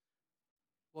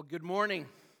Well, good morning.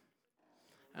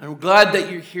 I'm glad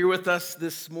that you're here with us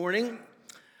this morning.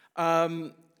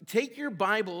 Take your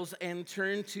Bibles and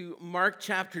turn to Mark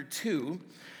chapter 2,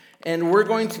 and we're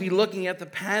going to be looking at the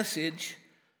passage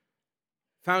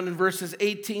found in verses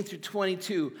 18 through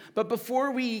 22. But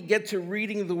before we get to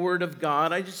reading the Word of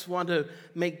God, I just want to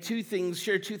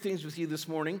share two things with you this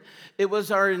morning. It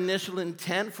was our initial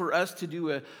intent for us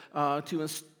to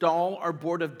install our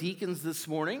board of deacons this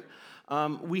morning.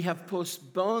 We have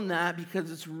postponed that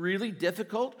because it's really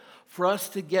difficult for us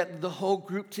to get the whole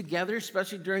group together,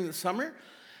 especially during the summer.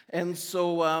 And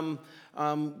so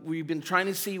we've been trying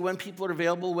to see when people are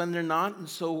available, when they're not. And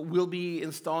so we'll be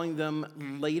installing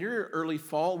them later, early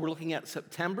fall. We're looking at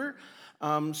September.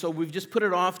 So we've just put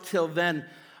it off till then.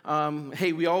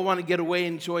 Hey, we all want to get away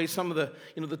and enjoy some of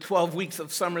the 12 weeks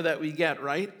of summer that we get,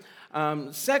 right?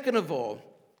 Second of all,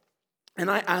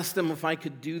 and I asked them if I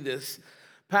could do this,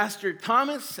 Pastor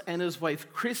Thomas and his wife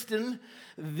Kristen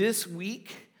this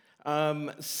week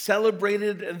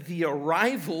celebrated the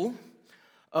arrival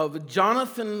of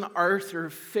Jonathan Arthur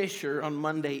Fisher on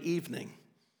Monday evening.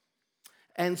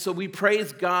 And so we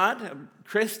praise God.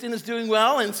 Kristen is doing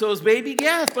well, and so is baby.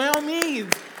 Yes, by all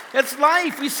means. It's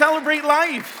life. We celebrate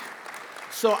life.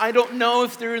 So I don't know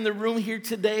if they're in the room here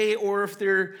today or if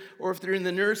they're in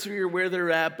the nursery or where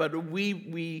they're at, but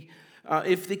we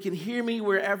if they can hear me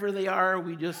wherever they are,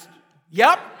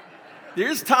 yep,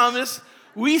 there's Thomas.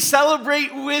 We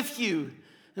celebrate with you,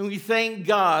 and we thank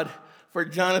God for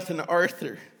Jonathan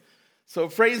Arthur. So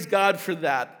praise God for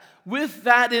that. With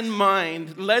that in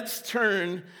mind, let's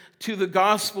turn to the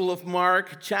Gospel of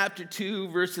Mark, chapter 2,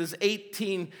 verses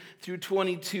 18 through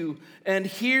 22. And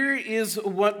here is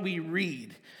what we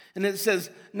read. And it says,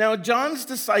 "Now John's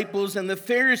disciples and the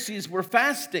Pharisees were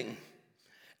fasting.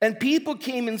 And people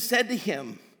came and said to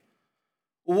him,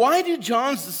 'Why do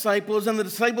John's disciples and the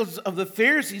disciples of the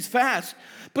Pharisees fast,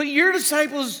 but your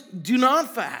disciples do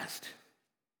not fast?'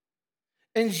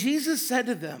 And Jesus said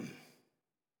to them,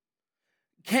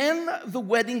 'Can the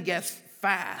wedding guests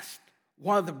fast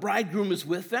while the bridegroom is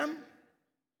with them?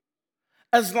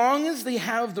 As long as they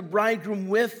have the bridegroom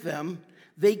with them,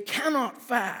 they cannot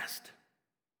fast.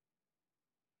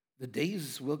 The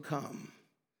days will come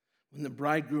when the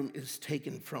bridegroom is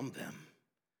taken from them,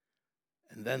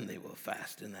 and then they will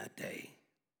fast in that day.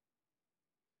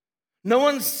 No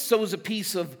one sews a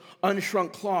piece of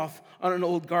unshrunk cloth on an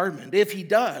old garment. If he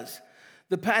does,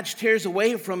 the patch tears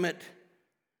away from it,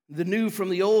 the new from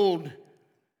the old,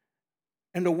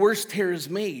 and a worse tear is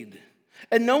made.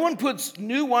 And no one puts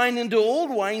new wine into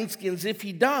old wineskins. If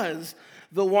he does,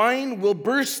 the wine will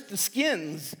burst the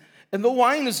skins, and the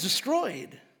wine is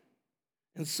destroyed,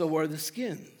 and so are the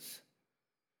skins.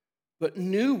 But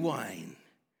new wine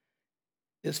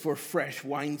is for fresh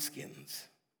wineskins.'"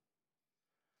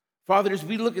 Father, as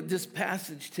we look at this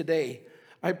passage today,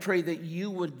 I pray that you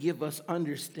would give us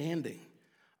understanding.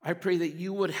 I pray that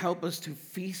you would help us to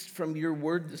feast from your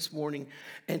word this morning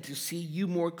and to see you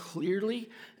more clearly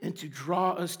and to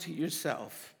draw us to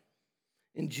yourself.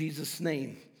 In Jesus'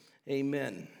 name,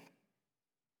 amen.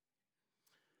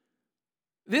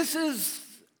 This is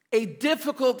a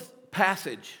difficult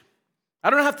passage. I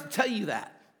don't have to tell you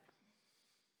that.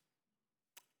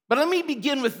 But let me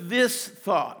begin with this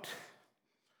thought.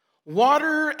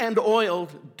 Water and oil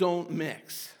don't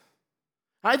mix.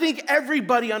 I think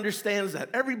everybody understands that.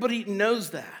 Everybody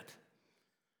knows that.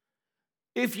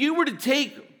 If you were to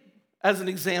take, as an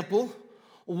example,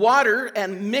 water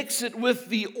and mix it with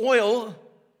the oil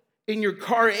in your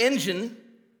car engine,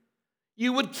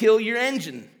 you would kill your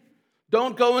engine.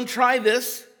 Don't go and try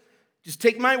this. Just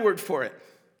take my word for it.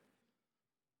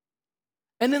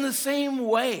 And in the same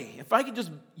way, if I could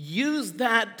just use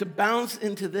that to bounce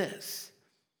into this,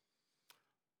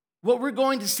 what we're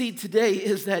going to see today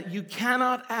is that you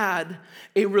cannot add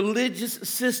a religious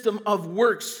system of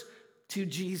works to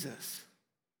Jesus.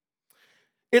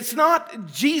 It's not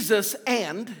Jesus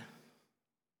and,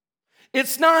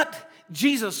 it's not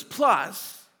Jesus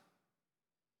plus,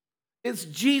 it's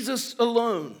Jesus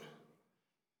alone.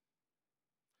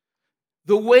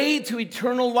 The way to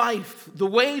eternal life, the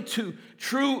way to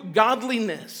true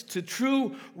godliness, to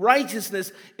true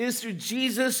righteousness is through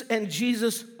Jesus and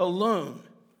Jesus alone.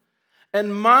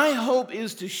 And my hope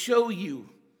is to show you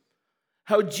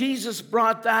how Jesus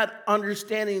brought that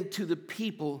understanding to the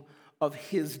people of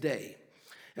his day.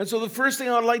 And so the first thing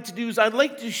I'd like to do is I'd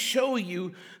like to show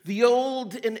you the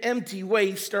old and empty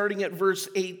way, starting at verse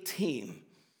 18.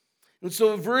 And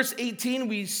so in verse 18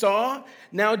 we saw,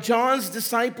 now John's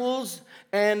disciples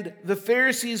and the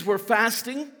Pharisees were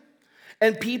fasting,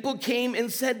 And people came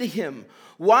and said to him,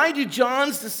 "Why do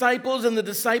John's disciples and the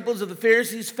disciples of the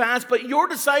Pharisees fast, but your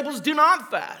disciples do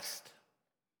not fast?"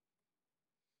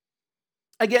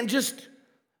 Again, just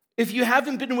if you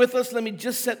haven't been with us, let me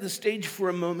just set the stage for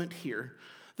a moment here.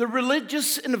 The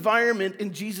religious environment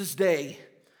in Jesus' day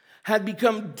had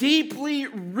become deeply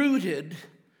rooted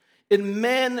in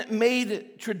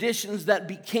man-made traditions that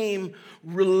became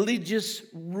religious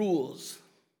rules.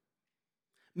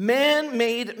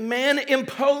 Man-made,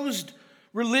 man-imposed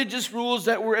religious rules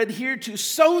that were adhered to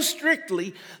so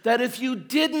strictly that if you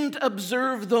didn't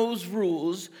observe those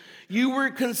rules, you were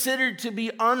considered to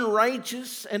be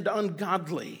unrighteous and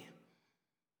ungodly.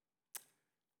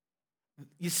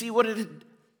 You see, what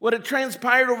had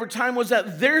transpired over time was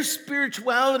that their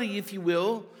spirituality, if you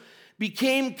will,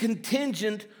 became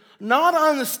contingent not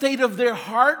on the state of their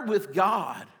heart with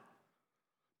God,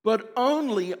 but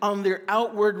only on their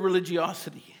outward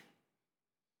religiosity.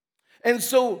 And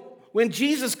so when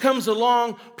Jesus comes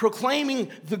along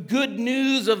proclaiming the good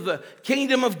news of the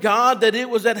kingdom of God, that it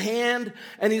was at hand,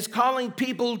 and he's calling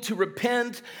people to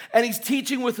repent, and he's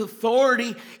teaching with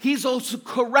authority, he's also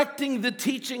correcting the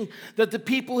teaching that the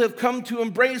people have come to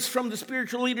embrace from the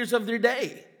spiritual leaders of their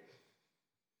day.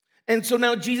 And so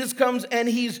now Jesus comes and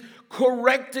he's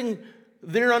correcting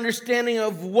their understanding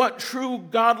of what true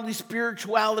godly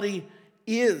spirituality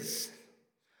is.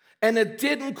 And it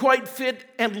didn't quite fit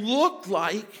and look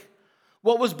like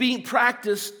what was being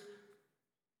practiced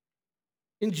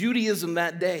in Judaism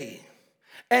that day.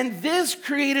 And this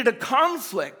created a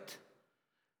conflict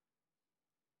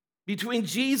between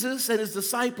Jesus and his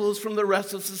disciples from the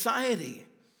rest of society,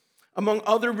 among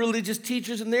other religious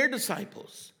teachers and their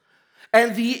disciples.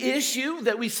 And the issue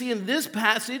that we see in this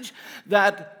passage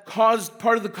that caused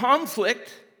part of the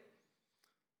conflict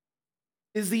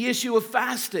is the issue of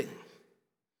fasting.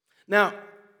 Now,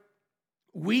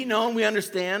 we know and we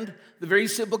understand the very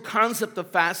simple concept of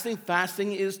fasting.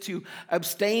 Fasting is to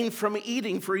abstain from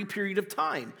eating for a period of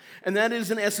time. And that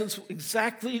is, in essence,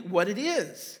 exactly what it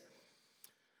is.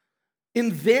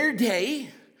 In their day,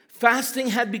 fasting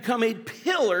had become a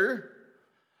pillar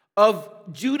of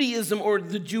Judaism, or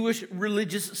the Jewish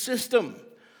religious system.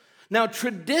 Now,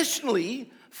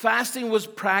 traditionally, fasting was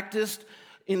practiced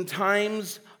in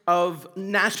times of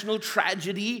national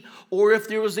tragedy, or if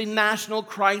there was a national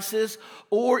crisis,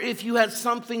 or if you had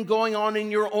something going on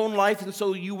in your own life, and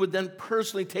so you would then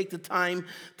personally take the time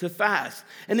to fast.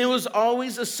 And it was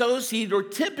always associated, or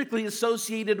typically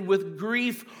associated, with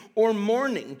grief or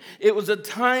mourning. It was a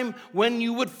time when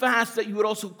you would fast that you would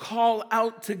also call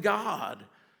out to God.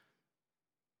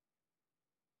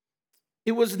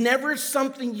 It was never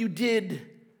something you did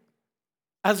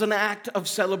as an act of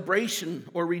celebration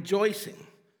or rejoicing.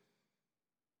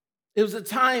 It was a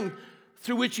time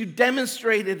through which you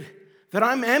demonstrated that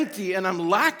I'm empty and I'm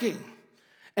lacking.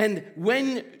 And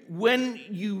when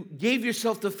you gave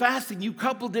yourself to fasting, you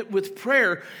coupled it with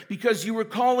prayer because you were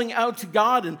calling out to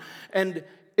God. And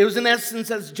it was, in essence,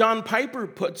 as John Piper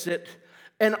puts it,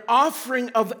 an offering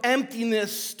of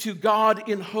emptiness to God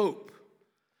in hope.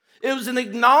 It was an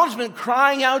acknowledgement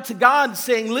crying out to God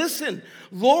saying, "Listen,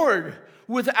 Lord,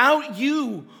 without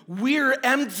you, we're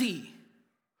empty.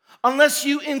 Unless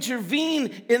you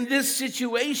intervene in this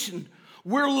situation,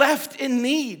 we're left in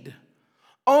need.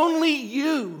 Only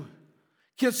you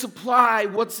can supply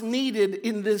what's needed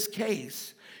in this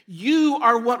case. You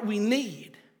are what we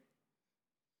need."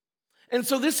 And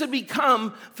so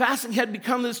fasting had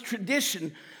become this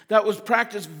tradition that was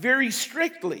practiced very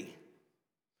strictly.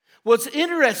 What's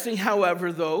interesting,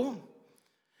 however, though,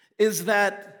 is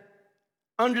that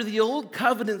under the old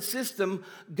covenant system,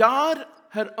 God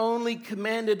had only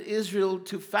commanded Israel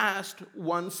to fast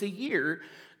once a year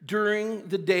during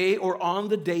the day or on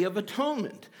the Day of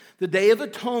Atonement. The Day of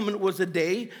Atonement was a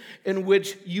day in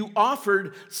which you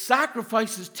offered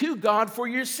sacrifices to God for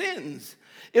your sins.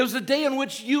 It was a day in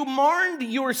which you mourned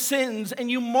your sins and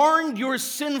you mourned your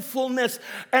sinfulness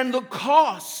and the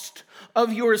cost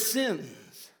of your sins.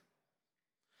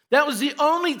 That was the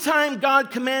only time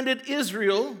God commanded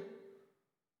Israel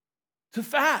to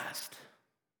fast.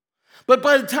 But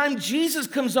by the time Jesus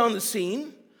comes on the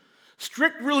scene,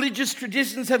 strict religious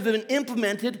traditions have been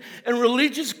implemented, and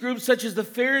religious groups such as the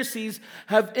Pharisees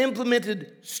have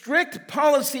implemented strict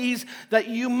policies that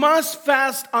you must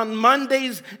fast on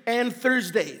Mondays and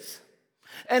Thursdays.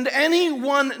 And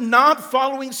anyone not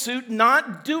following suit,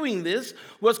 not doing this,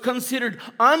 was considered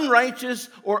unrighteous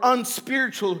or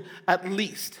unspiritual at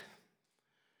least.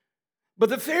 But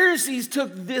the Pharisees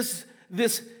took this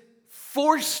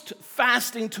forced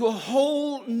fasting to a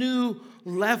whole new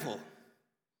level.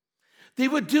 They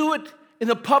would do it in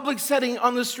a public setting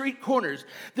on the street corners.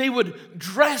 They would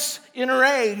dress in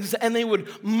rags and they would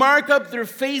mark up their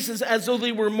faces as though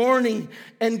they were mourning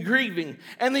and grieving.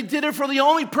 And they did it for the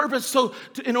only purpose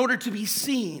in order to be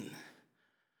seen.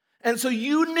 And so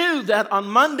you knew that on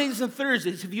Mondays and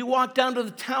Thursdays, if you walked down to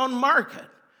the town market,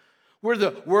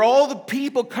 where all the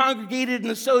people congregated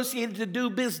and associated to do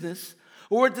business,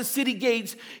 or at the city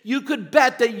gates, you could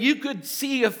bet that you could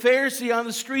see a Pharisee on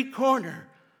the street corner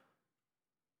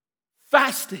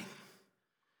fasting.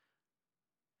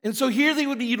 And so here they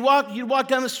would be, you'd walk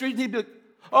down the street and they'd be like,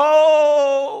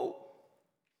 oh,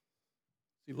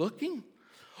 you looking?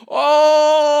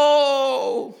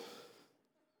 Oh,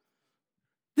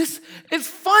 it's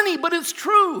funny, but it's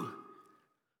true.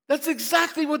 That's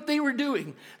exactly what they were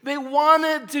doing. They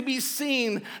wanted to be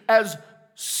seen as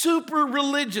super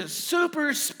religious,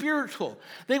 super spiritual.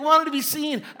 They wanted to be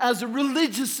seen as a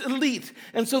religious elite.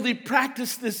 And so they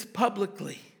practiced this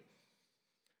publicly.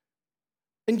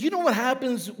 And you know what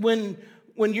happens when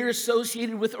you're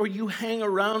associated with or you hang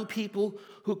around people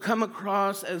who come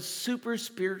across as super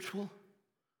spiritual?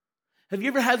 Have you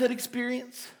ever had that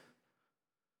experience?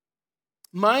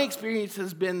 My experience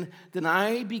has been that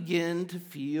I begin to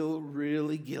feel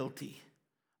really guilty.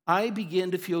 I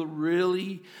begin to feel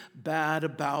really bad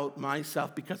about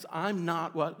myself because I'm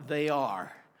not what they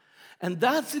are. And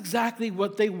that's exactly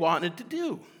what they wanted to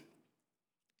do.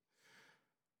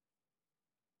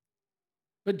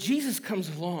 But Jesus comes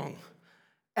along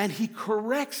and he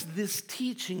corrects this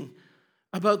teaching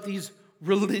about these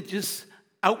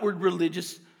outward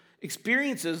religious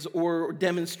experiences or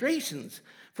demonstrations.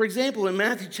 For example, in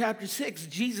Matthew chapter 6,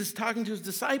 Jesus talking to his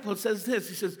disciples says this.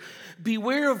 He says,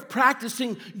 beware of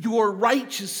practicing your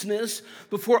righteousness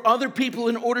before other people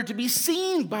in order to be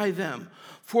seen by them,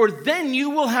 for then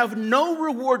you will have no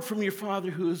reward from your Father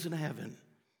who is in heaven.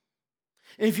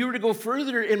 And if you were to go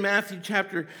further in Matthew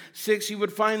chapter 6, you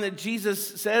would find that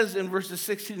Jesus says in verses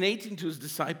 16 and 18 to his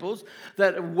disciples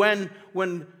that when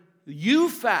you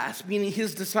fast, meaning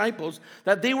his disciples,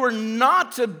 that they were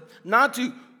not to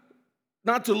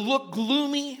look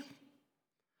gloomy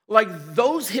like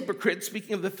those hypocrites,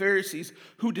 speaking of the Pharisees,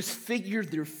 who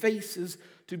disfigured their faces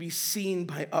to be seen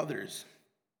by others.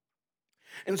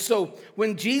 And so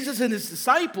when Jesus and his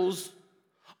disciples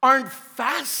aren't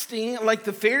fasting like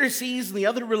the Pharisees and the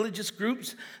other religious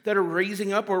groups that are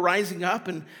rising up,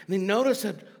 and they notice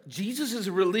that Jesus is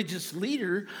a religious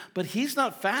leader, but he's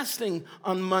not fasting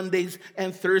on Mondays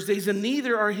and Thursdays, and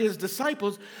neither are his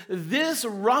disciples. This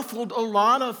ruffled a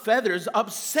lot of feathers,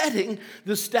 upsetting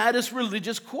the status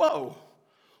religious quo.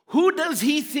 Who does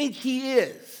he think he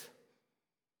is?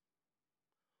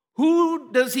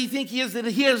 Who does he think he is that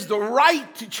he has the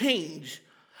right to change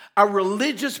our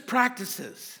religious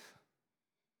practices?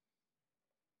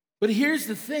 But here's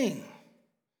the thing.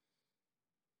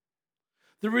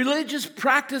 The religious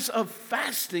practice of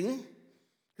fasting,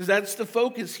 because that's the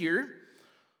focus here,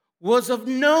 was of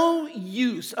no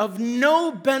use, of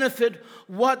no benefit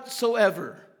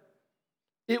whatsoever.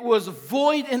 It was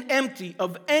void and empty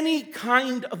of any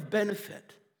kind of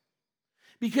benefit.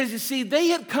 Because you see, they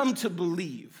had come to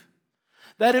believe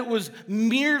that it was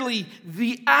merely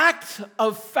the act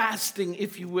of fasting,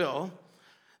 if you will,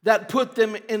 that put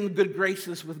them in good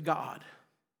graces with God.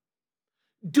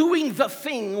 Doing the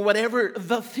thing, whatever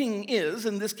the thing is,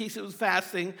 in this case it was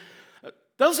fasting,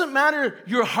 doesn't matter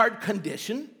your heart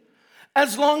condition.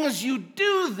 As long as you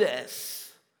do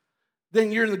this,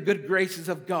 then you're in the good graces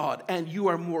of God and you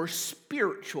are more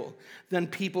spiritual than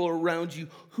people around you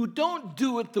who don't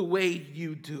do it the way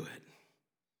you do it.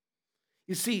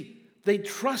 You see, they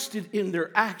trusted in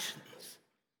their actions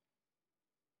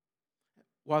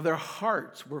while their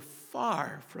hearts were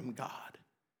far from God.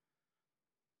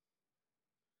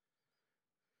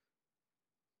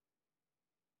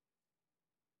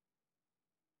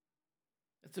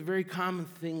 It's a very common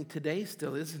thing today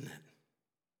still, isn't it?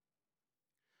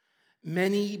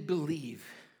 Many believe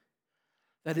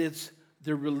that it's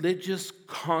the religious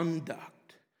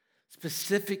conduct,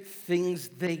 specific things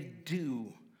they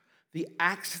do, the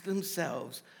acts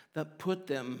themselves that put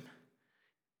them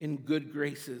in good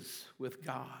graces with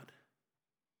God.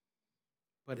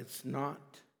 But it's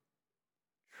not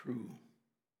true.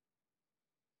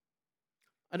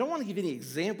 I don't want to give any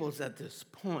examples at this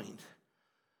point,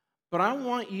 but I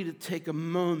want you to take a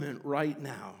moment right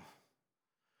now,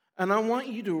 and I want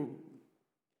you to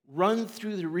run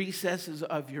through the recesses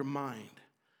of your mind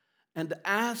and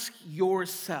ask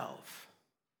yourself,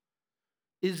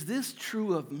 is this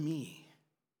true of me?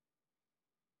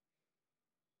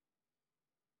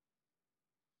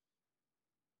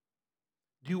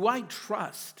 Do I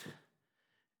trust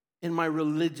in my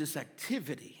religious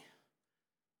activity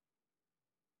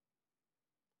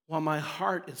while my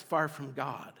heart is far from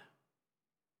God.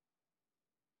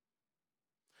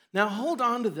 Now hold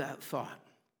on to that thought,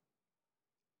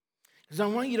 because I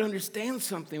want you to understand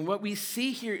something. What we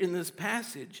see here in this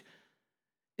passage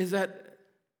is that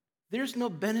there's no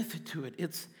benefit to it.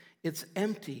 It's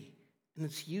empty and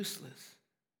it's useless.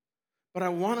 But I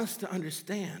want us to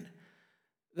understand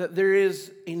that there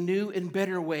is a new and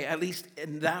better way, at least,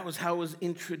 and that was how it was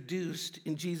introduced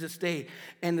in Jesus' day.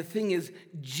 And the thing is,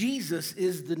 Jesus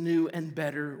is the new and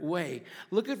better way.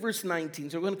 Look at verse 19.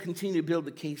 So we're going to continue to build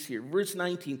the case here. Verse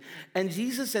 19. And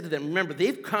Jesus said to them, remember,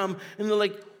 they've come and they're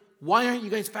like, why aren't you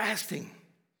guys fasting?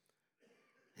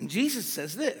 And Jesus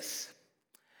says this,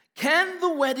 can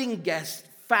the wedding guests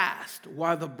fast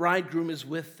while the bridegroom is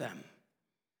with them?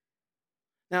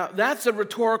 Now, that's a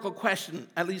rhetorical question,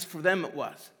 at least for them it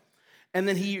was. And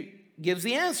then he gives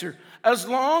the answer. As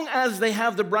long as they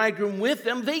have the bridegroom with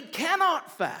them, they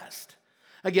cannot fast.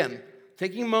 Again,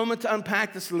 taking a moment to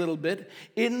unpack this a little bit.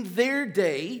 In their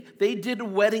day, they did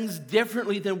weddings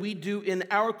differently than we do in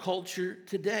our culture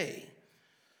today.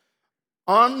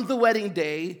 On the wedding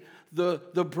day,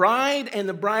 the bride and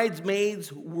the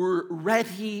bridesmaids were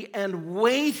ready and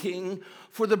waiting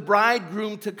for the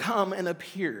bridegroom to come and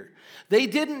appear. They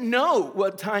didn't know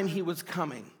what time he was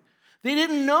coming. They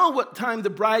didn't know what time the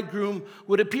bridegroom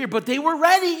would appear, but they were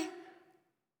ready.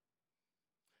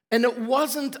 And it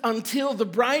wasn't until the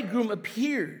bridegroom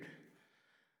appeared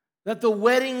that the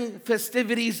wedding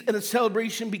festivities and the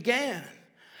celebration began.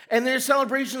 And their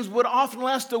celebrations would often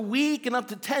last a week and up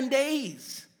to 10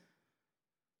 days.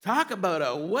 Talk about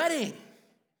a wedding.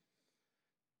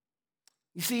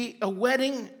 You see, a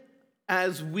wedding,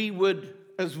 as we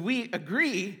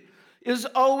agree, is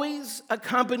always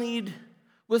accompanied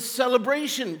with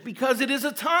celebration, because it is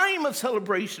a time of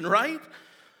celebration, right?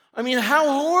 I mean, how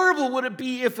horrible would it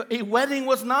be if a wedding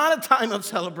was not a time of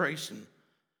celebration?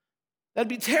 That'd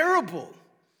be terrible.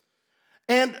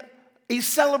 And a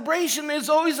celebration is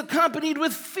always accompanied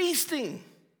with feasting.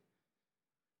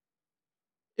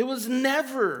 It was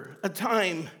never a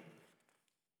time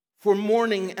for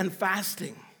mourning and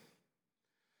fasting.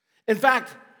 In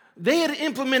fact, they had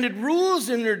implemented rules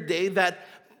in their day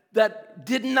that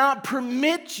did not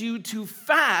permit you to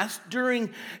fast during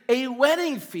a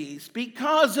wedding feast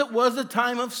because it was a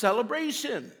time of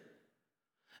celebration.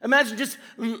 Imagine, just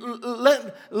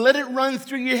let it run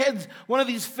through your heads. One of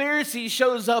these Pharisees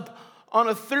shows up on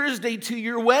a Thursday to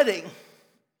your wedding,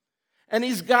 and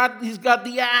he's got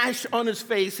the ash on his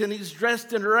face, and he's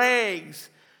dressed in rags.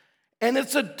 And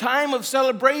it's a time of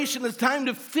celebration. It's time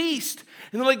to feast.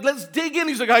 And they're like, let's dig in.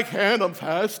 He's like, I can't. I'm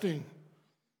fasting.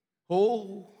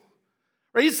 Oh.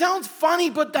 Right? It sounds funny,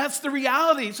 but that's the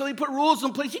reality. So they put rules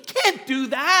in place. You can't do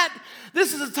that.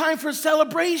 This is a time for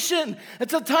celebration.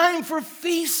 It's a time for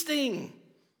feasting.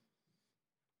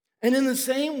 And in the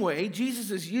same way,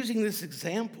 Jesus is using this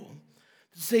example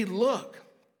to say, look,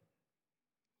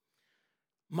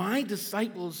 my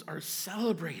disciples are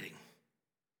celebrating.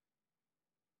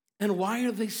 And why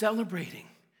are they celebrating?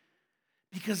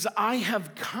 Because I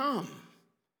have come.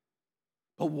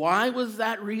 But why was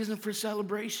that reason for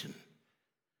celebration?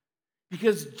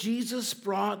 Because Jesus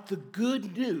brought the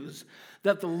good news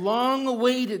that the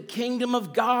long-awaited kingdom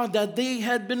of God that they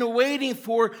had been waiting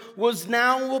for was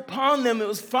now upon them. It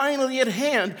was finally at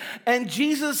hand. And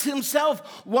Jesus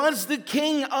himself was the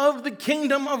king of the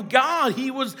kingdom of God. He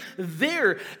was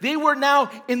there. They were now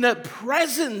in the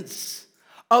presence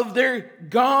of their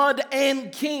God and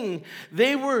King.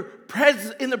 They were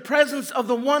in the presence of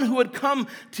the one who had come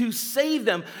to save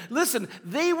them. Listen,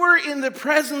 they were in the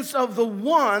presence of the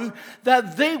one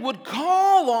that they would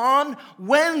call on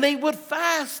when they would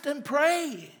fast and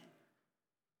pray.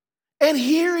 And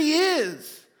here he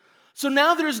is. So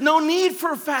now there's no need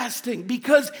for fasting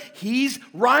because he's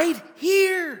right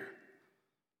here.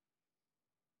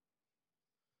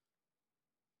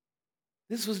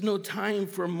 This was no time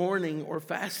for mourning or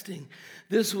fasting.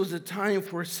 This was a time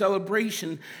for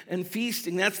celebration and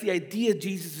feasting. That's the idea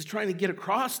Jesus is trying to get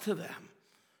across to them.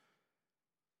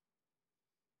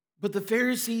 But the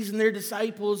Pharisees and their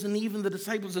disciples, and even the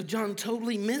disciples of John,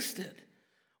 totally missed it.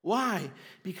 Why?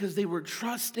 Because they were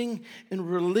trusting in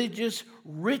religious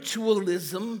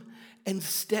ritualism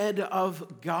instead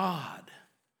of God.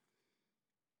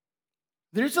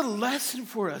 There's a lesson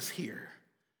for us here.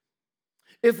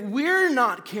 If we're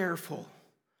not careful,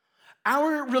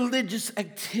 our religious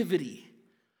activity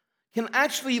can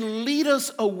actually lead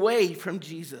us away from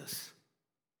Jesus.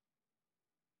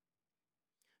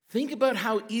 Think about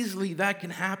how easily that can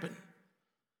happen.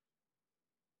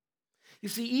 You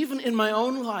see, even in my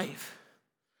own life,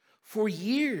 for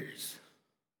years,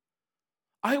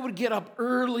 I would get up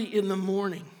early in the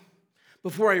morning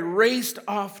before I raced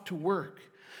off to work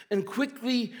and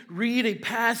quickly read a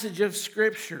passage of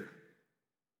Scripture.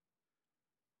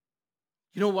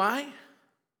 You know why?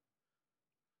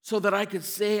 So that I could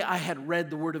say I had read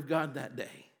the Word of God that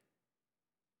day.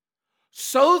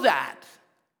 So that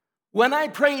when I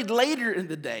prayed later in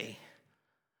the day,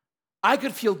 I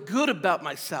could feel good about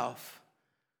myself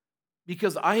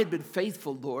because I had been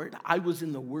faithful, Lord. I was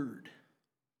in the Word.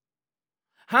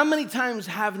 How many times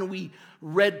haven't we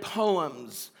read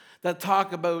poems that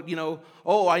talk about,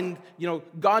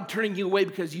 God turning you away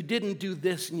because you didn't do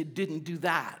this and you didn't do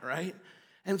that, right?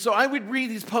 And so I would read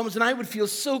these poems and I would feel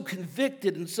so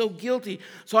convicted and so guilty.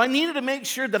 So I needed to make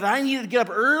sure that I needed to get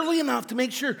up early enough to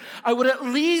make sure I would at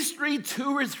least read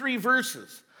 2 or 3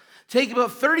 verses, take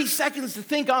about 30 seconds to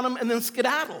think on them, and then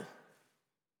skedaddle.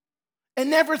 And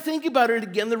never think about it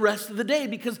again the rest of the day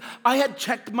because I had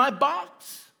checked my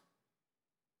box.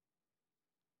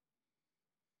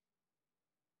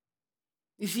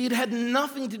 You see, it had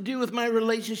nothing to do with my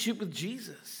relationship with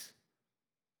Jesus.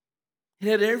 It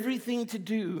had everything to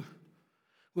do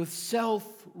with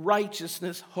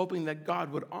self-righteousness, hoping that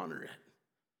God would honor it.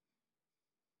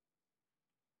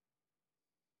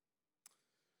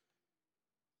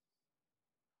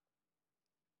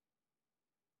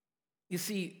 You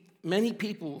see, many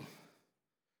people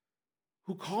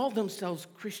who call themselves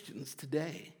Christians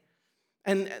today,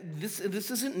 and this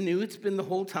isn't new, it's been the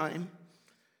whole time.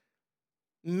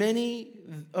 Many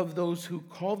of those who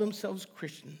call themselves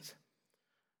Christians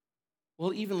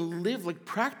will even live like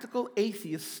practical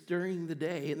atheists during the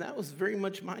day, and that was very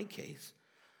much my case.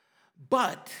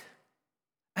 But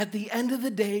at the end of the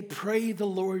day, pray the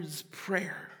Lord's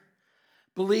Prayer,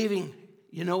 believing,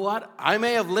 you know what? I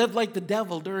may have lived like the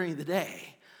devil during the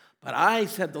day, but I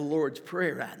said the Lord's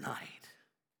Prayer at night.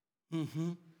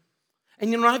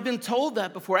 And I've been told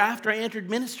that before. After I entered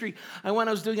ministry, I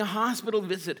was doing a hospital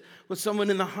visit with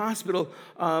someone in the hospital.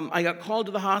 I got called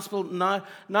to the hospital,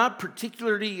 not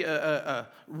particularly a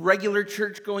regular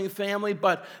church-going family,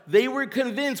 but they were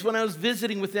convinced when I was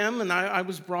visiting with them, and I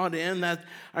was brought in, that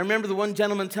I remember the one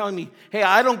gentleman telling me, hey,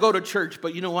 I don't go to church,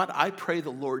 but you know what? I pray the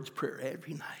Lord's Prayer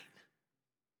every night.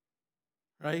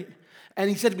 Right? And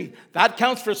he said to me, that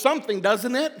counts for something,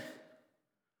 doesn't it?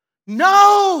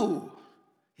 No!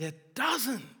 It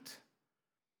doesn't.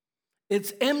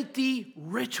 It's empty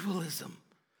ritualism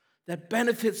that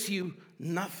benefits you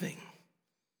nothing.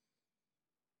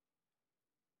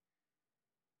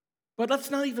 But let's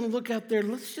not even look out there.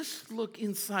 Let's just look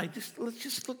inside. Let's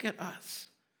just look at us.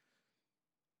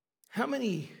 How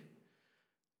many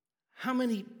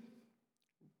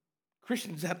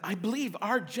Christians that I believe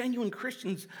are genuine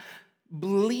Christians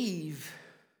believe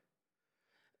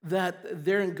that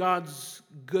they're in God's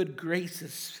good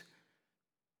graces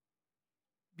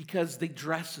because they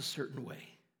dress a certain way?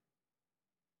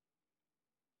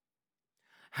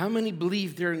 How many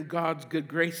believe they're in God's good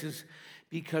graces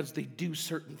because they do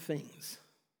certain things?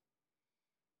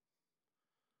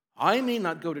 I may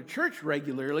not go to church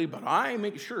regularly, but I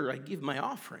make sure I give my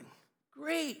offering.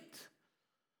 Great,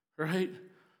 right?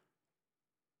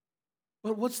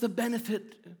 But what's the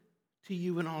benefit to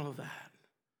you in all of that?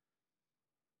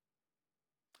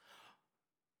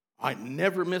 I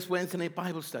never miss Wednesday night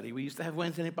Bible study. We used to have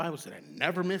Wednesday night Bible study. I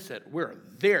never miss it. We're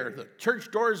there. The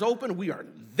church door is open. We are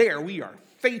there. We are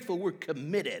faithful. We're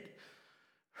committed.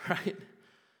 Right?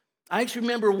 I actually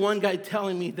remember one guy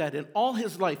telling me that in all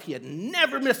his life, he had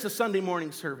never missed a Sunday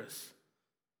morning service.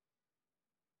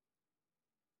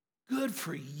 Good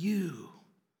for you.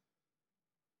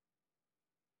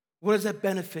 What does that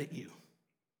benefit you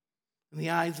in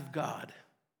the eyes of God?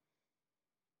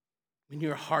 When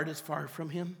your heart is far from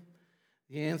Him,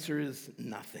 the answer is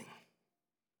nothing.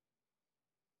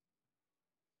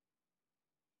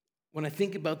 When I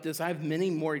think about this, I have many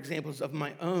more examples of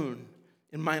my own,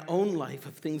 in my own life,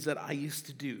 of things that I used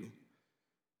to do.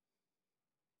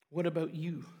 What about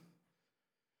you?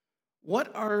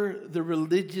 What are the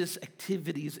religious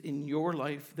activities in your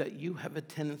life that you have a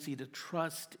tendency to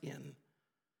trust in?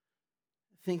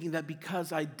 Thinking that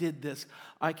because I did this,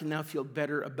 I can now feel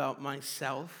better about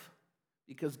myself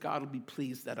because God will be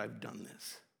pleased that I've done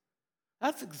this.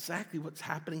 That's exactly what's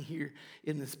happening here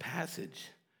in this passage.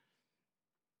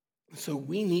 So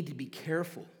we need to be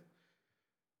careful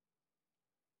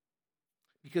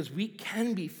because we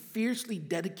can be fiercely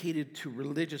dedicated to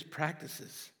religious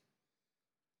practices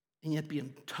and yet be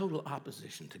in total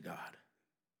opposition to God.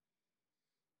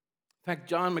 In fact,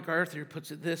 John MacArthur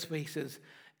puts it this way. He says,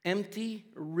 empty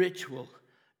ritual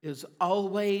is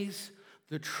always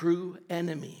the true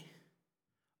enemy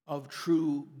of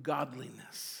true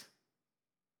godliness.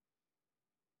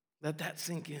 Let that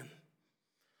sink in.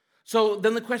 So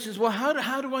then the question is, well,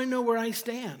 how do I know where I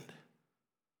stand?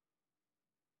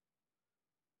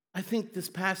 I think this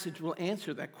passage will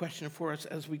answer that question for us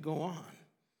as we go on.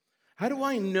 How do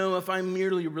I know if I'm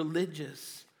merely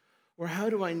religious? Or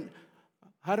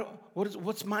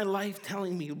what's my life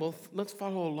telling me? Well, let's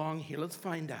follow along here. Let's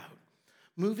find out.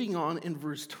 Moving on in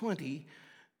verse 20,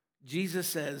 Jesus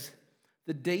says,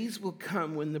 the days will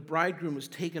come when the bridegroom is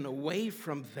taken away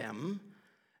from them,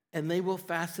 and they will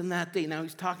fast in that day. Now,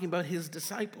 he's talking about his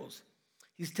disciples.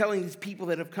 He's telling these people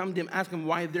that have come to him, ask him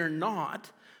why they're not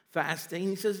fasting.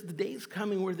 He says, the day's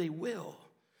coming where they will.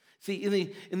 See,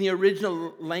 in the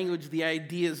original language, the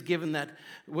idea is given that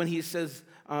when he says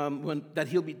that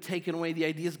he'll be taken away, the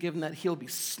idea is given that he'll be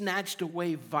snatched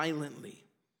away violently.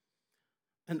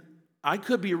 And I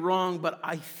could be wrong, but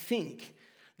I think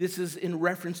this is in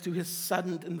reference to his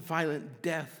sudden and violent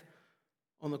death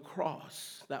on the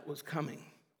cross that was coming.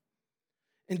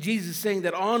 And Jesus is saying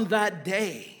that on that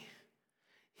day,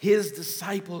 his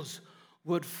disciples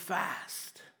would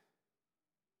fast.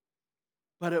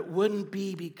 But it wouldn't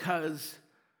be because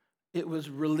it was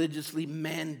religiously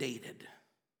mandated.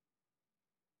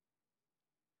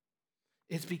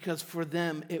 It's because for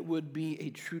them it would be a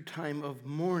true time of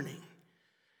mourning,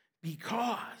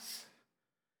 because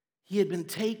he had been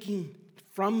taken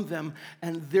from them,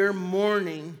 and their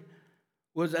mourning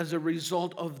was as a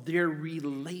result of their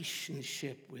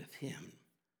relationship with him.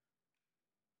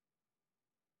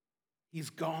 He's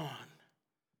gone.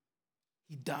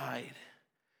 He died.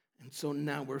 And so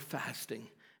now we're fasting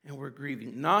and we're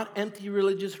grieving. Not empty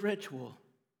religious ritual,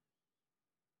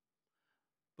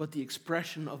 but the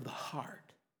expression of the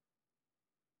heart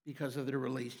because of their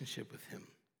relationship with him.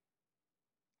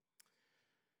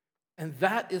 And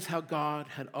that is how God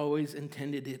had always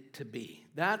intended it to be.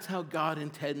 That's how God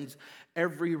intends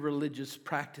every religious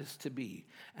practice to be,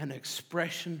 an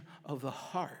expression of the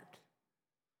heart,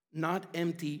 not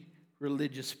empty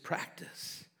religious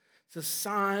practice. It's a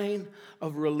sign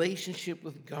of relationship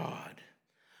with God,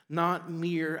 not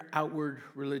mere outward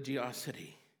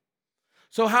religiosity.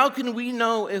 So how can we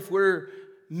know if we're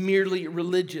merely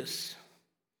religious?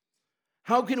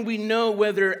 How can we know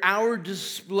whether our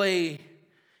display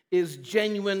is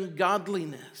genuine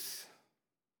godliness?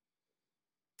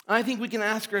 I think we can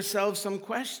ask ourselves some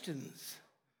questions.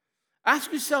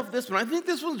 Ask yourself this one. I think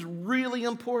this one's really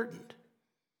important.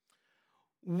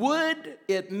 Would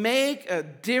it make a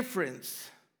difference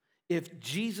if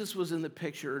Jesus was in the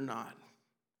picture or not?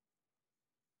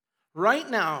 Right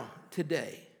now,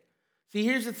 today. See,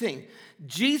 here's the thing.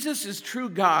 Jesus is true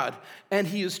God, and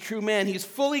he is true man. He's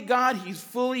fully God. He's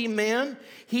fully man.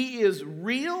 He is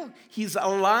real. He's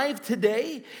alive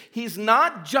today. He's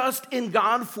not just in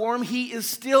God form. He is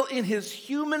still in his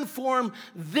human form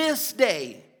this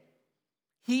day.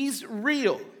 He's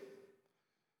real.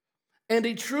 And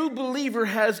a true believer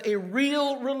has a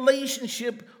real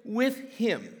relationship with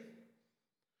him.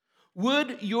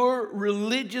 Would your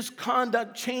religious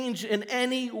conduct change in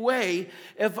any way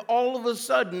if all of a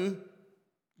sudden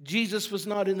Jesus was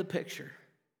not in the picture?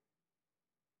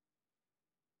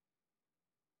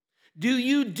 Do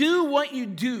you do what you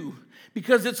do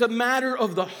because it's a matter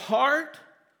of the heart?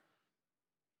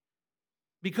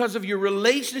 Because of your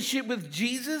relationship with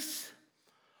Jesus?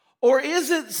 Or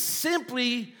is it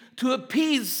simply to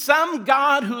appease some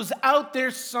God who's out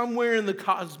there somewhere in the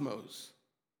cosmos?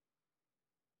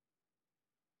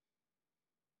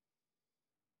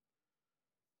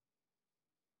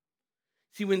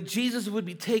 See, when Jesus would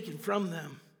be taken from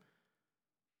them,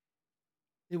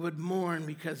 they would mourn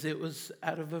because it was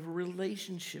out of a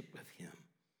relationship with him.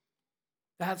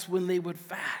 That's when they would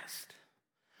fast.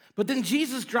 But then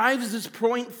Jesus drives this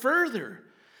point further,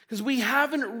 because we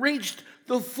haven't reached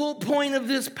the full point of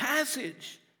this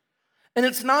passage. And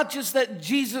it's not just that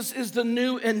Jesus is the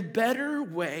new and better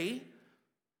way.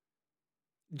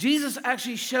 Jesus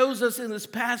actually shows us in this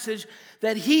passage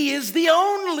that he is the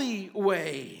only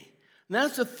way. And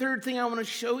that's the third thing I want to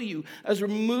show you as we're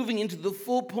moving into the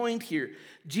full point here.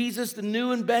 Jesus, the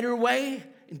new and better way,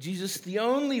 and Jesus, the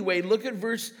only way. Look at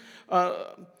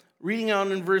reading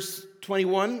on in verse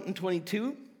 21 and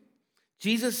 22.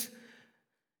 Jesus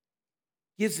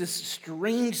gives this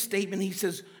strange statement. He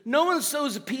says, no one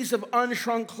sews a piece of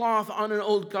unshrunk cloth on an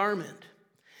old garment.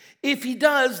 If he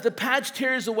does, the patch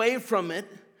tears away from it,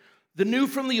 the new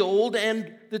from the old,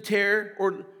 and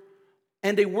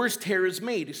a worse tear is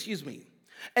made.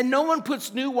 And no one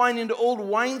puts new wine into old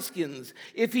wineskins.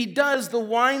 If he does, the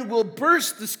wine will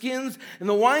burst the skins, and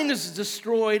the wine is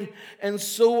destroyed, and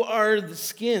so are the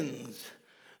skins.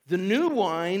 The new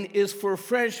wine is for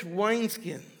fresh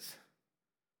wineskins.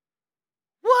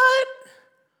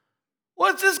 What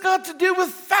what's this got to do with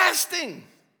fasting?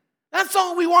 That's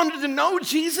all we wanted to know,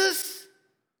 Jesus.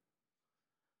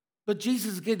 But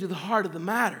Jesus gets to the heart of the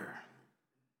matter,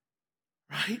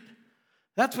 right?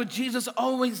 That's what Jesus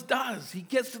always does. He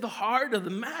gets to the heart of the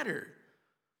matter.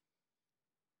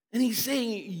 And he's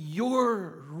saying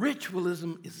your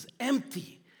ritualism is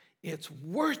empty. It's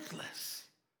worthless.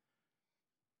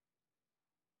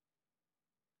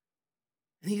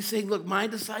 And he's saying, look, my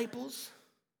disciples,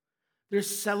 they're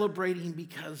celebrating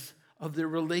because of their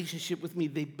relationship with me.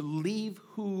 They believe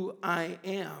who I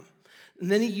am. And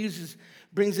then he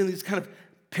brings in these kind of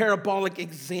parabolic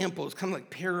examples, kind of like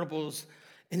parables.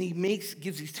 And he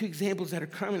gives these two examples that are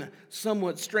kind of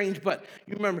somewhat strange. But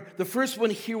you remember, the first one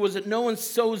here was that no one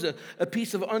sews a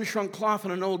piece of unshrunk cloth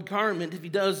on an old garment. If he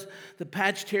does, the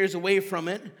patch tears away from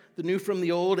it, the new from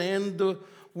the old, and the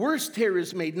worst tear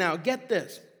is made. Now, get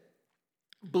this.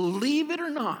 Believe it or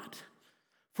not,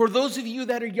 for those of you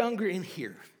that are younger in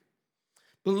here,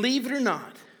 believe it or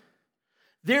not,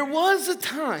 there was a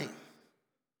time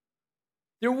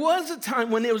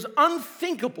when it was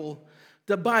unthinkable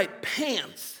to buy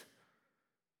pants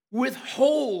with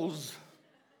holes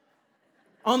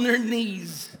on their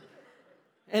knees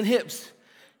and hips.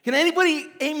 Can anybody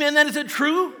amen that? Is it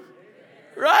true?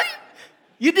 Right?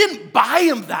 You didn't buy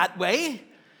them that way.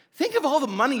 Think of all the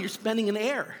money you're spending in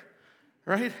air,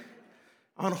 right?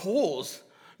 On holes.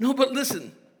 No, but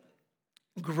listen,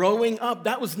 growing up,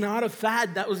 that was not a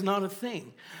fad. That was not a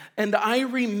thing. And I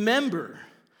remember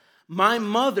my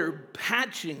mother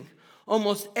patching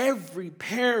almost every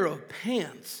pair of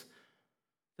pants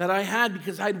that I had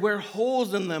because I'd wear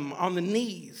holes in them on the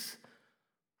knees,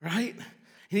 right?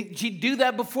 And she'd do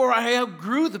that before I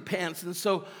outgrew the pants. And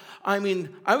so, I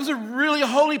was a really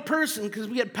holy person because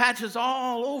we had patches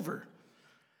all over.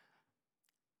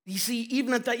 You see,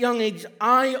 even at that young age,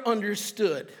 I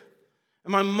understood,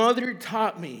 and my mother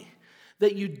taught me,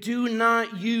 that you do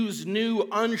not use new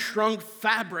unshrunk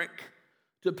fabric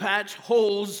to patch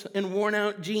holes in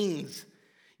worn-out jeans.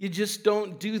 You just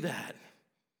don't do that.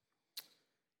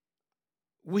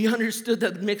 We understood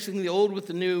that mixing the old with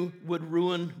the new would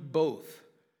ruin both.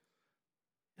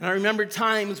 And I remember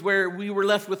times where we were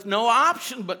left with no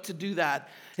option but to do that.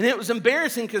 And it was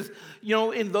embarrassing because,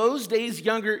 in those days,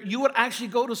 you would actually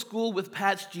go to school with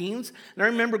patched jeans. And I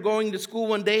remember going to school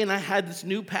one day and I had this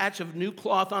new patch of new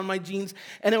cloth on my jeans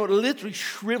and it would literally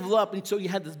shrivel up and so you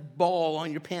had this ball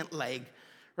on your pant leg.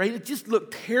 Right? It just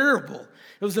looked terrible.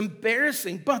 It was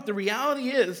embarrassing. But the reality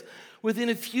is, within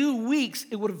a few weeks,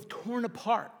 it would have torn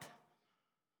apart.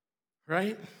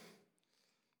 Right?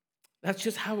 That's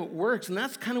just how it works. And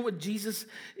that's kind of what Jesus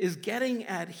is getting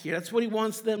at here. That's what he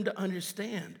wants them to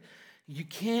understand. You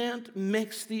can't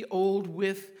mix the old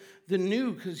with the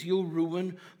new because you'll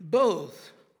ruin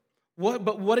both.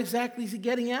 But what exactly is he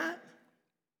getting at?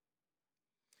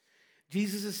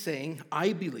 Jesus is saying,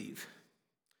 I believe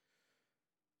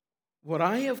what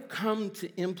I have come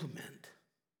to implement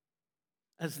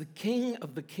as the king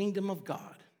of the kingdom of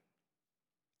God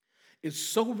is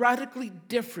so radically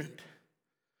different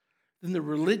than the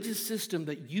religious system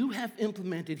that you have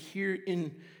implemented here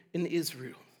in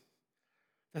Israel,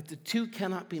 that the two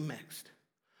cannot be mixed.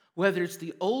 Whether it's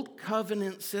the old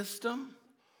covenant system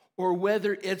or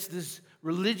whether it's this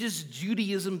religious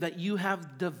Judaism that you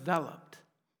have developed,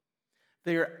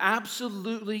 they are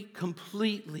absolutely,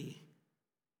 completely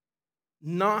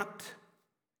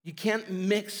you can't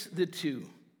mix the two.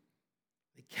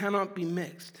 They cannot be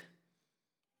mixed.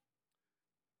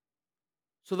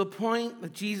 So the point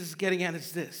that Jesus is getting at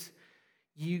is this.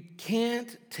 You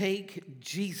can't take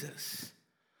Jesus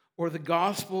or the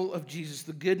gospel of Jesus,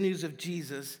 the good news of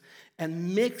Jesus,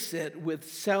 and mix it with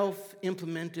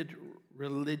self-implemented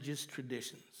religious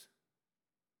traditions.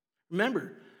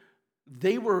 Remember,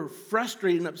 they were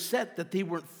frustrated and upset that they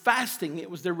weren't fasting. It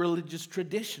was their religious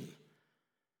tradition.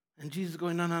 And Jesus is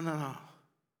going, no.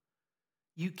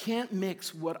 You can't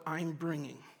mix what I'm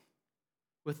bringing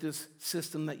with this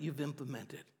system that you've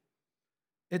implemented.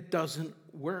 It doesn't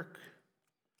work.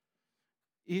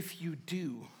 If you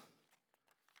do,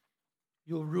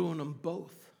 you'll ruin them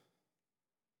both.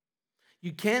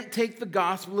 You can't take the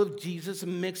gospel of Jesus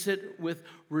and mix it with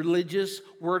religious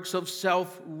works of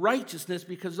self-righteousness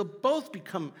because they'll both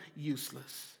become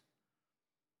useless.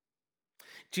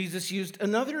 Jesus used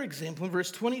another example in verse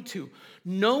 22.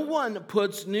 No one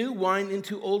puts new wine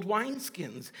into old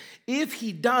wineskins. If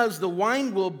he does, the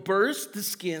wine will burst the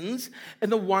skins, and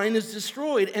the wine is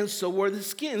destroyed, and so are the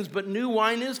skins. But new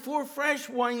wine is for fresh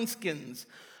wineskins.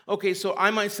 Okay, so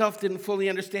I myself didn't fully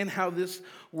understand how this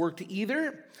worked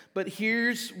either, but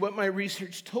here's what my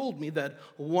research told me, that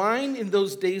wine in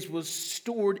those days was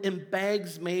stored in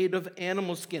bags made of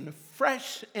animal skin,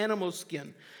 fresh animal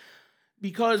skin,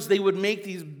 because they would make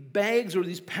these bags or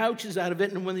these pouches out of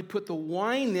it, and when they put the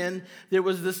wine in, there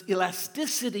was this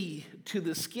elasticity to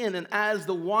the skin, and as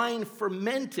the wine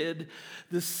fermented,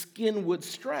 the skin would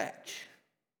stretch.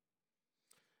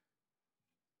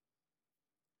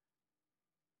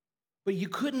 But you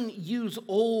couldn't use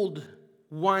old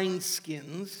wine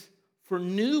skins for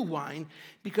new wine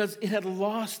because it had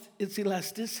lost its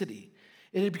elasticity.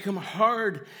 It had become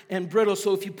hard and brittle.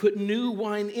 So if you put new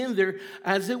wine in there,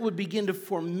 as it would begin to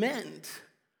ferment,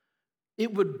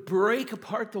 it would break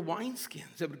apart the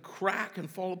wineskins. It would crack and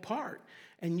fall apart,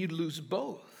 and you'd lose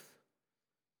both.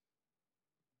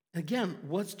 Again,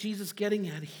 what's Jesus getting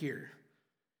at here?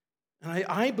 And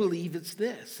I believe it's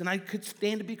this, and I could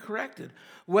stand to be corrected.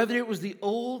 Whether it was the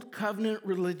old covenant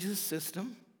religious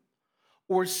system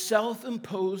or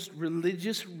self-imposed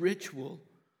religious ritual,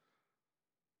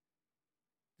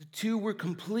 the two were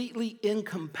completely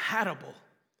incompatible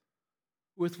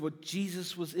with what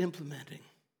Jesus was implementing.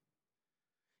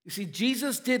 You see,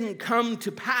 Jesus didn't come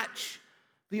to patch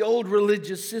the old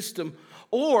religious system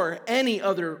or any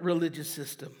other religious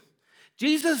system.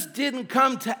 Jesus didn't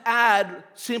come to add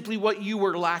simply what you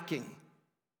were lacking.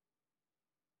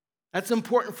 That's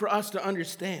important for us to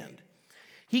understand.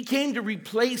 He came to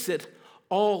replace it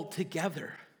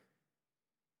altogether.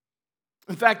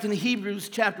 In fact, in Hebrews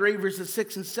chapter 8, verses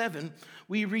 6 and 7,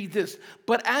 we read this: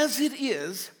 "But as it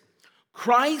is,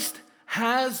 Christ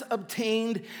has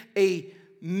obtained a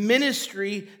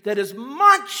ministry that is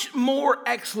much more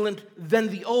excellent than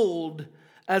the old,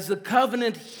 as the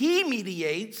covenant he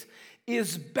mediates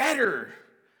is better,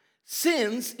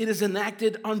 since it is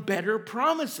enacted on better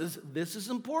promises." This is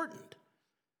important.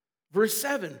 Verse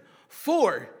 7,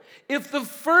 "For if the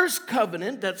first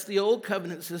covenant," that's the old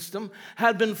covenant system,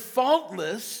 "had been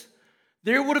faultless,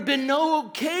 there would have been no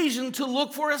occasion to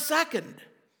look for a second."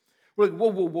 We're like,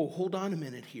 whoa, hold on a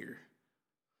minute here.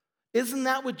 Isn't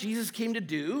that what Jesus came to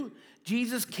do?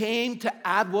 Jesus came to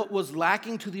add what was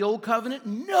lacking to the old covenant?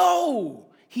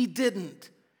 No, he didn't.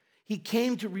 He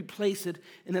came to replace it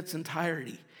in its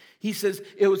entirety. He says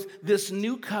this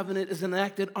new covenant is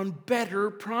enacted on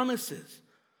better promises.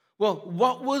 Well,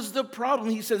 what was the problem?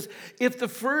 He says, if the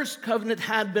first covenant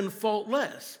had been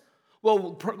faultless.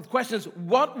 Well, the question is,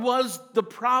 what was the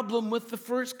problem with the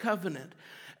first covenant?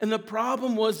 And the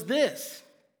problem was this,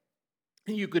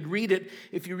 and you could read it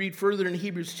if you read further in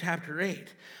Hebrews chapter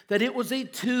 8, that it was a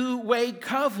two-way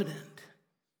covenant.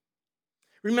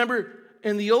 Remember,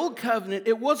 in the old covenant,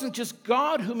 it wasn't just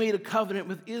God who made a covenant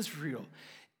with Israel.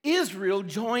 Israel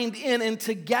joined in, and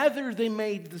together they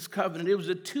made this covenant. It was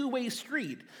a two-way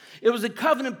street. It was a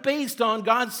covenant based on,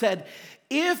 God said,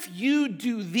 if you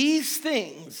do these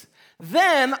things,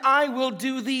 then I will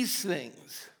do these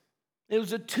things. It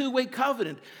was a two-way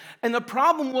covenant. And the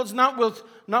problem was not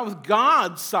with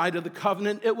God's side of the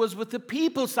covenant, it was with the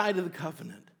people's side of the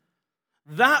covenant.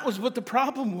 That was what the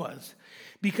problem was.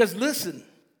 Because listen,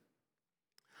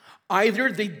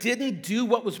 either they didn't do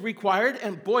what was required,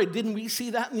 and boy, didn't we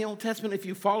see that in the Old Testament if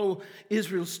you follow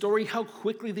Israel's story, how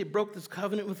quickly they broke this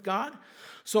covenant with God.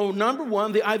 So number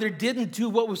one, they either didn't do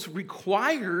what was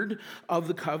required of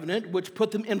the covenant, which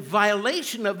put them in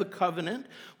violation of the covenant,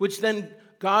 which then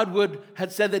God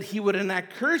had said that he would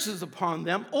enact curses upon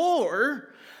them,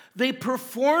 or they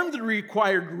performed the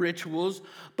required rituals,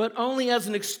 but only as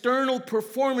an external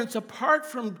performance apart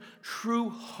from a true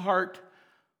heart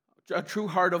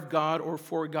of God or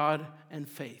for God and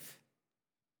faith.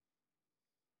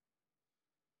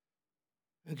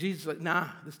 And Jesus is like, nah,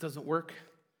 this doesn't work.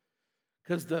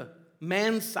 Because the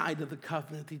man's side of the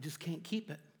covenant, he just can't keep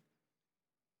it.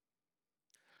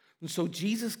 And so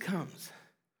Jesus comes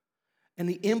and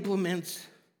he implements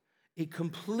a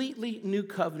completely new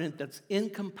covenant that's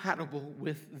incompatible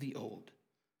with the old.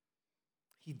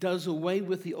 He does away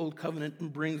with the old covenant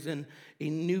and brings in a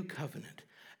new covenant.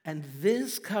 And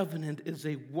this covenant is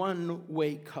a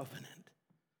one-way covenant.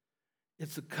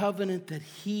 It's a covenant that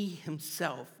he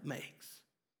himself makes.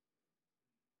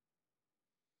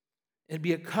 It'd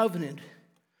be a covenant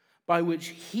by which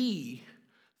he,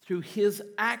 through his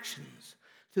actions,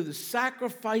 through the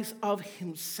sacrifice of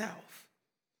himself,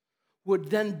 would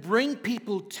then bring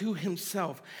people to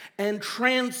himself and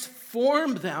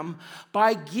transform them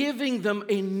by giving them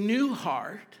a new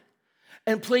heart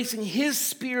and placing his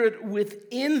spirit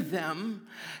within them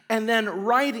and then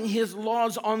writing his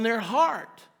laws on their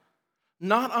heart,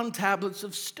 not on tablets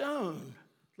of stone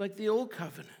like the old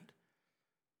covenant.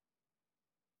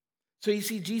 So you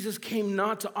see, Jesus came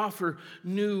not to offer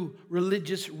new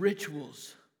religious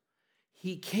rituals.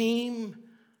 He came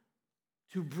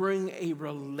to bring a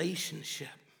relationship.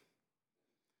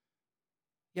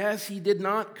 Yes, he did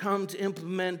not come to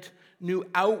implement new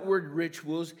outward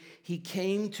rituals. He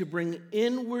came to bring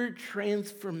inward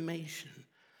transformation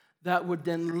that would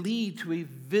then lead to a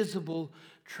visible,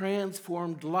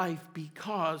 transformed life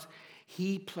because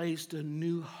he placed a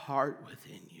new heart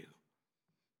within you.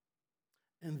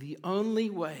 And the only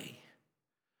way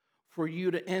for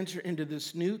you to enter into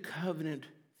this new covenant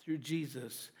through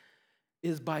Jesus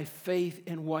is by faith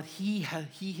in what he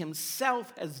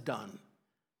himself has done,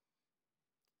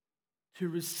 to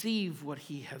receive what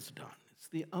he has done. It's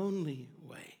the only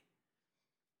way.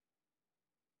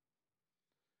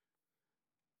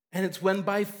 And it's when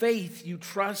by faith you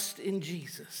trust in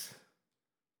Jesus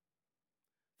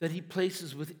that he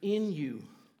places within you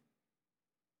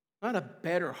not a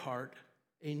better heart,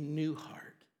 a new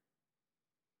heart.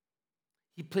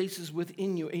 He places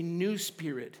within you a new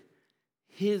spirit,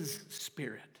 his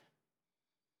spirit.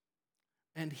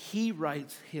 And he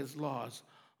writes his laws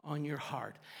on your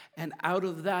heart. And out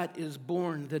of that is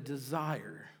born the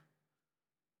desire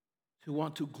to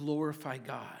want to glorify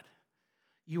God.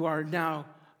 You are now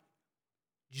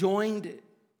joined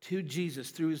to Jesus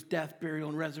through his death, burial,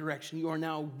 and resurrection. You are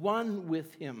now one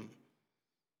with him.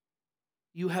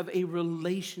 You have a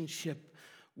relationship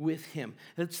with him.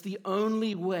 It's the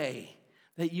only way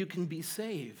that you can be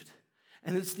saved.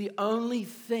 And it's the only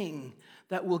thing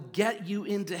that will get you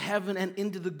into heaven and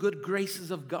into the good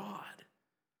graces of God.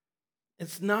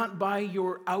 It's not by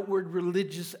your outward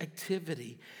religious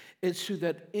activity. It's through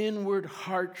that inward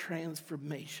heart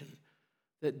transformation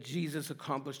that Jesus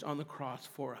accomplished on the cross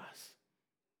for us.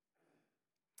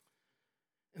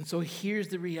 And so here's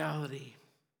the reality.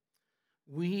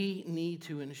 We need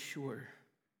to ensure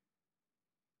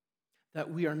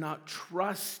that we are not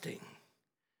trusting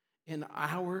in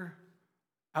our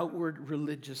outward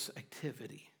religious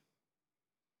activity.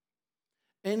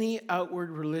 Any outward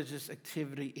religious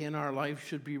activity in our life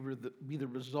should be the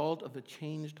result of a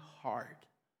changed heart,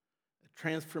 a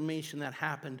transformation that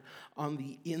happened on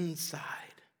the inside,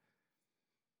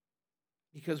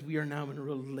 because we are now in a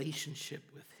relationship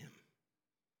with him.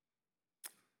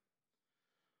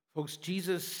 Folks,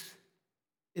 Jesus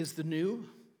is the new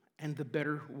and the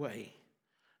better way.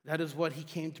 That is what he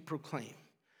came to proclaim.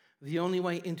 The only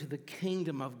way into the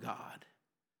kingdom of God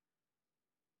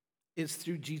is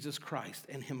through Jesus Christ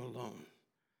and him alone.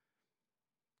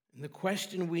 And the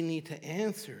question we need to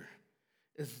answer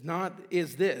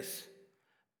is this: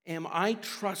 am I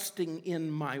trusting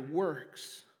in my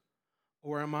works,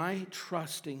 or am I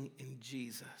trusting in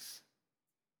Jesus?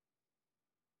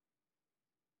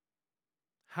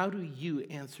 How do you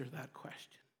answer that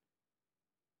question?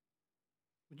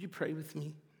 Would you pray with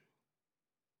me?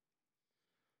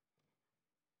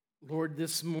 Lord,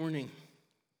 this morning,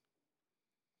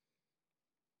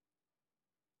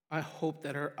 I hope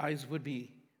that our eyes would be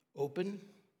open,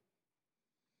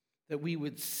 that we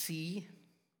would see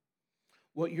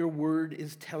what your word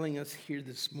is telling us here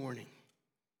this morning.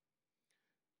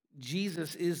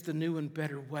 Jesus is the new and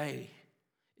better way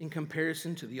in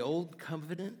comparison to the old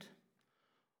covenant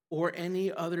or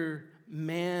any other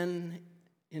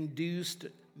man-induced,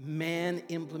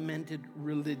 man-implemented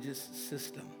religious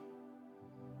system.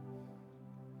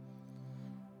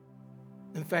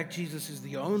 In fact, Jesus is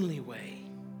the only way.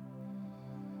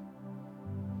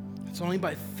 It's only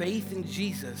by faith in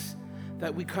Jesus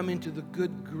that we come into the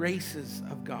good graces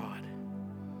of God.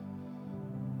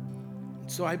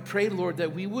 So I pray, Lord,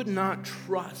 that we would not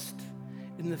trust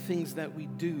in the things that we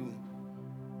do,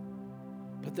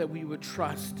 but that we would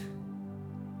trust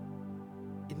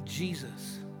in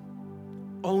Jesus,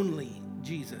 only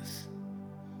Jesus.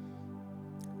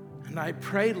 And I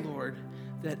pray, Lord,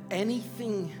 that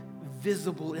anything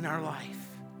visible in our life,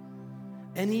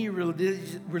 any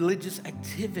religious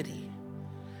activity,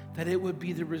 that it would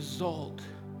be the result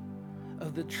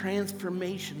of the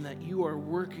transformation that you are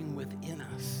working within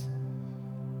us.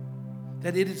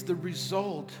 That it is the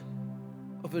result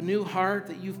of a new heart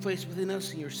that you've placed within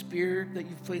us and your spirit that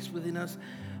you've placed within us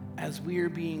as we are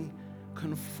being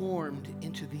conformed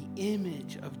into the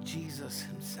image of Jesus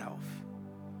himself.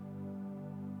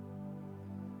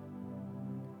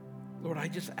 Lord, I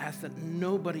just ask that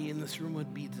nobody in this room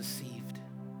would be deceived.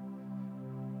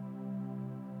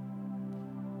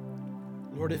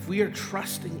 Lord, if we are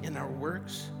trusting in our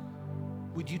works,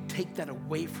 would you take that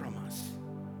away from us?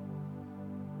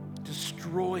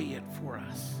 Destroy it for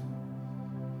us.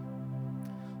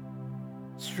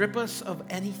 Strip us of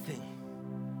anything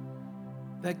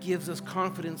that gives us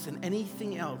confidence in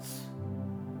anything else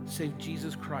save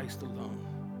Jesus Christ alone.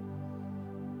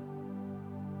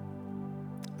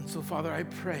 And so, Father, I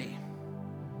pray,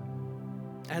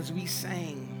 as we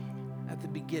sang at the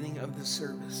beginning of the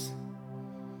service,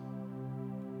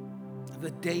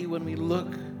 the day when we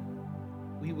look,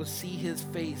 we will see his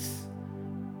face.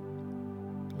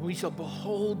 We shall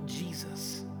behold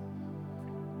Jesus.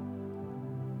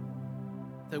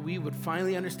 That we would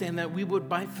finally understand, that we would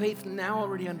by faith now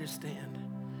already understand.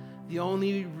 The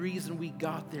only reason we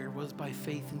got there was by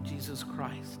faith in Jesus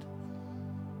Christ.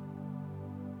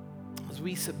 As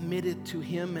we submitted to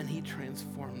him and he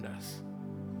transformed us.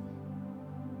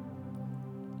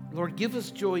 Lord, give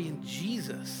us joy in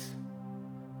Jesus,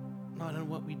 not in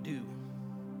what we do.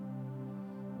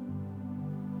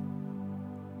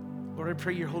 Lord, I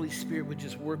pray your Holy Spirit would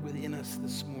just work within us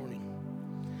this morning.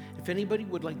 If anybody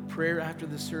would like prayer after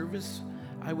the service,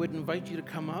 I would invite you to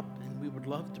come up, and we would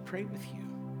love to pray with you.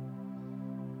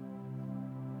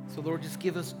 So, Lord, just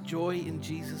give us joy in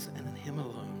Jesus and in him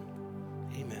alone.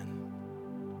 Amen.